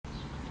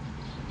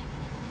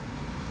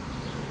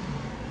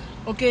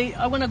Okay,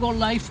 I wanna go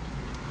live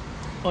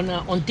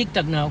on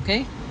TikTok now.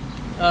 Okay,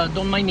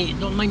 don't mind me.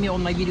 Don't mind me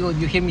on my video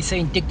if you hear me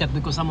saying TikTok,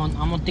 because I'm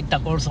on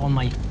TikTok also on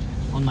my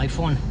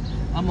phone.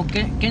 I'm on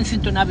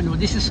Kensington Avenue.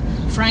 This is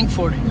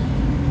Frankfurt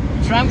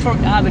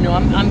Avenue.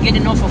 I'm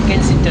getting off of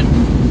Kensington.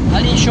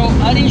 I didn't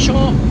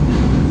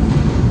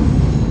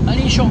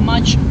show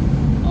much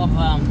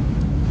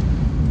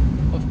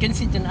of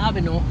Kensington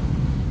Avenue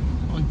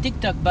on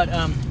TikTok, but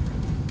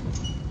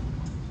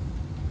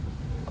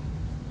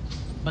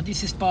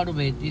this is part of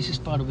it. This is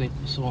part of it.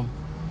 So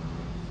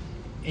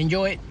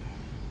enjoy it.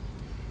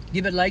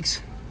 Give it likes.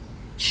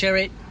 Share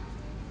it.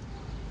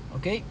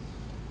 Okay.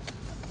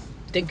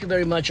 Thank you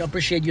very much. I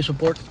appreciate your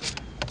support.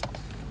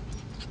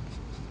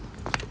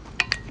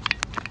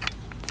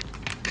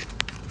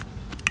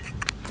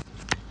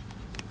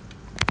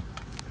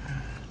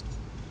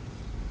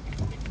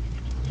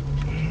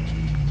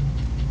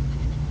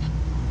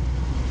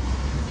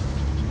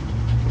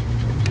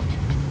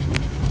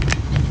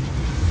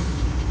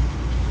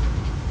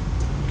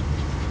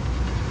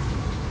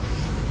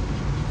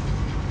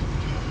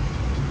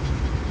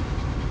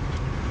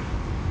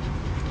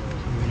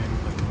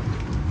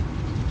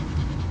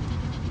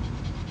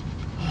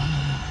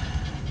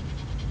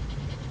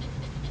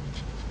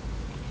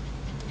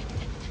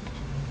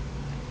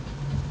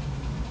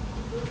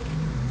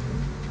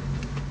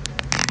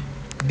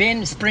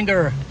 Ben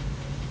Springer,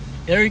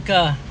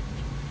 Erica,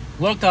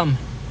 welcome.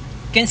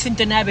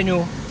 Kensington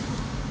Avenue.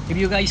 If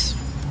you guys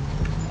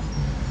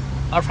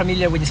are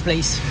familiar with this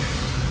place,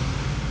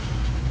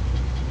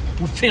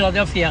 with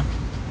Philadelphia,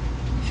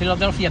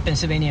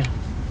 Pennsylvania.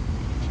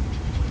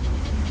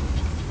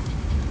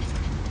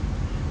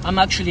 I'm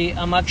actually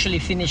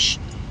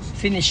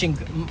finishing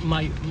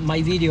my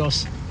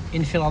videos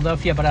in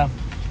Philadelphia, but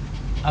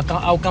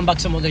I'll come back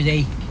some other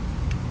day.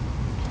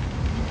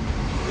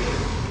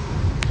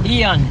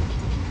 Ian,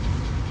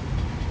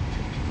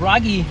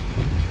 Raggy,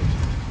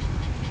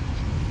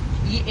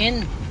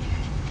 EN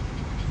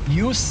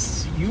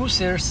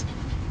users,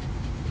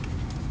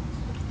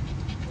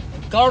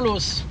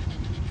 Carlos,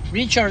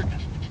 Richard,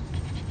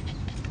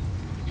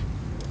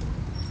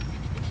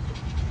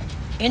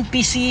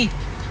 NPC,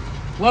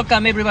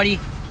 welcome everybody.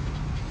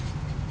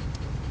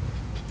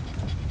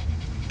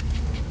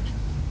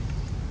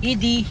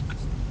 ED,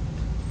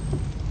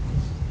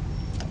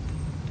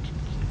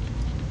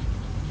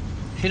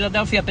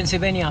 Philadelphia,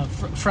 Pennsylvania,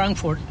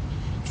 Frankfurt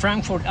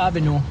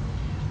Avenue,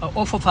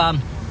 off of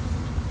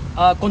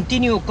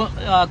continue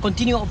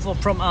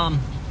from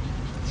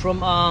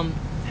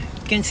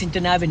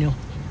Kensington Avenue.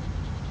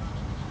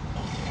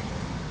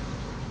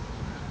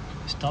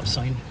 Stop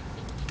sign.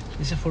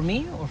 Is it for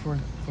me or for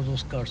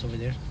those cars over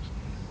there?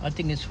 I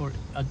think it's for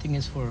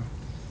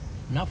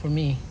not for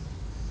me.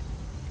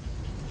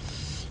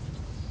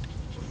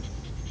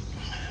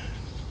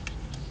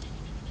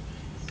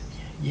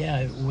 Yeah,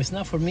 it was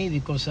not for me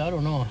because I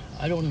don't know.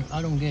 I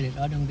don't get it.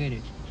 I don't get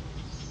it.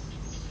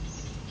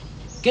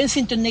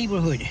 Kensington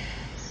neighborhood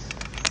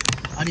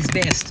at its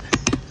best.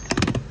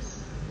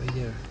 Right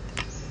there.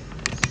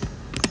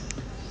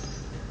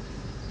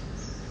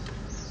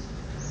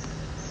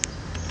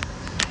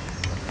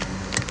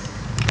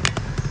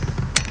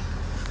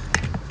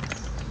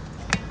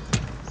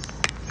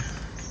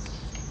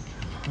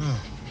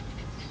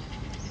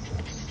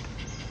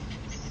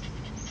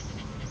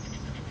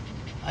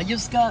 I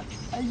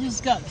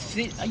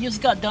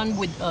just got done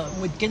with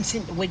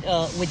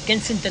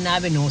Kensington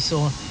Avenue.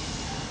 So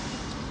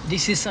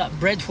this is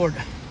Bradford.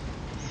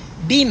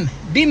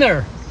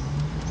 Beamer,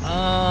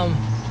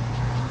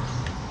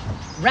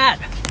 Rat,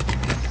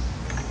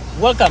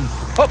 welcome.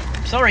 Oh,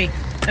 sorry.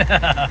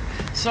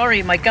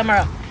 Sorry, my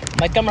camera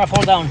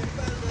fall down.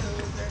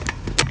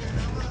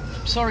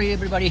 Sorry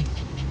everybody.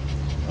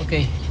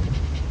 Okay,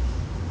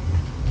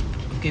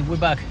 we're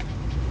back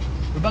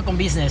on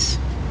business.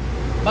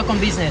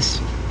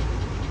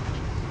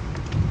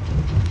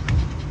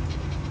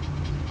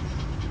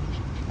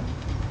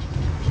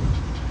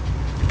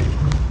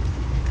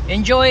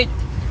 Enjoy it.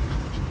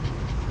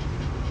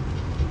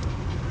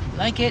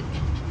 Like it.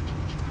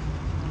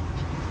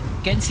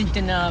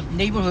 Kensington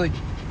neighborhood.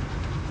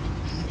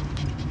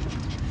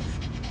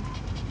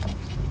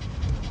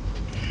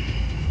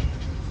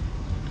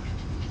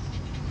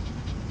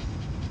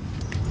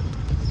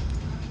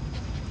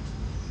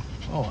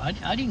 Oh, I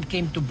didn't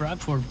came to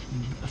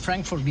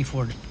Frankfurt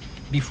before,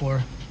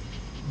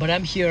 but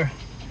I'm here.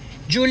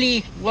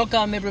 Julie,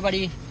 welcome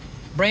everybody.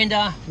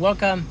 Brenda,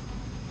 welcome.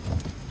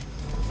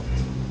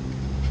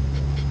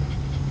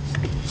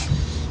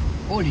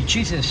 Holy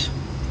Jesus!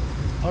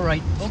 All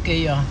right,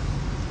 okay, I'm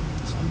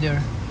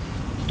there.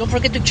 Don't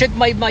forget to check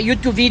my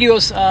YouTube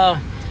videos.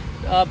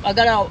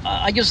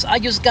 I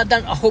just got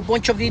done a whole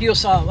bunch of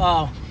videos of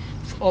a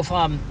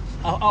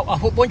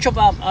whole bunch of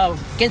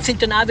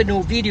Kensington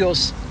Avenue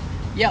videos.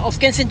 Yeah, of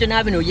Kensington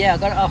Avenue. Yeah, I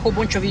got a whole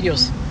bunch of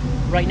videos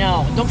right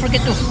now. Don't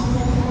forget to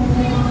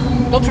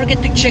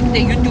check the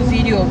YouTube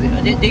video,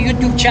 the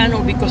YouTube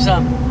channel, because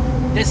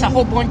there's a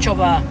whole bunch of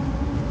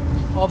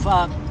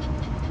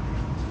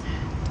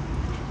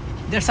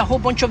there's a whole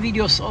bunch of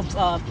videos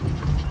of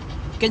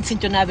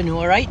Kensington Avenue.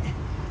 All right.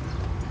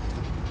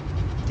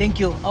 Thank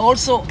you. I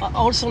also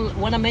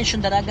want to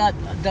mention that I got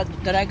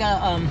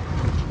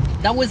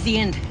that was the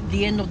end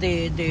of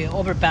the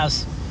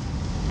overpass.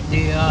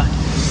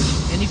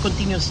 And it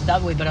continues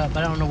that way, but I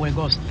don't know where it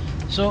goes.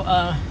 So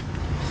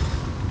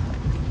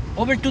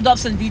over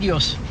 2,000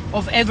 videos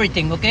of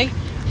everything. Okay.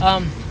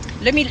 I'm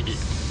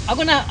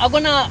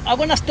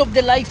gonna stop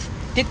the live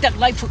TikTok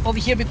live over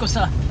here because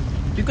I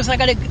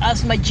gotta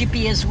ask my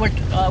GPS where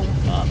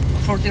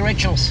for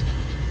directions.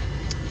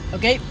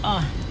 Okay.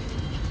 All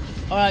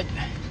right.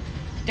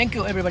 Thank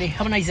you, everybody.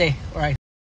 Have a nice day. All right.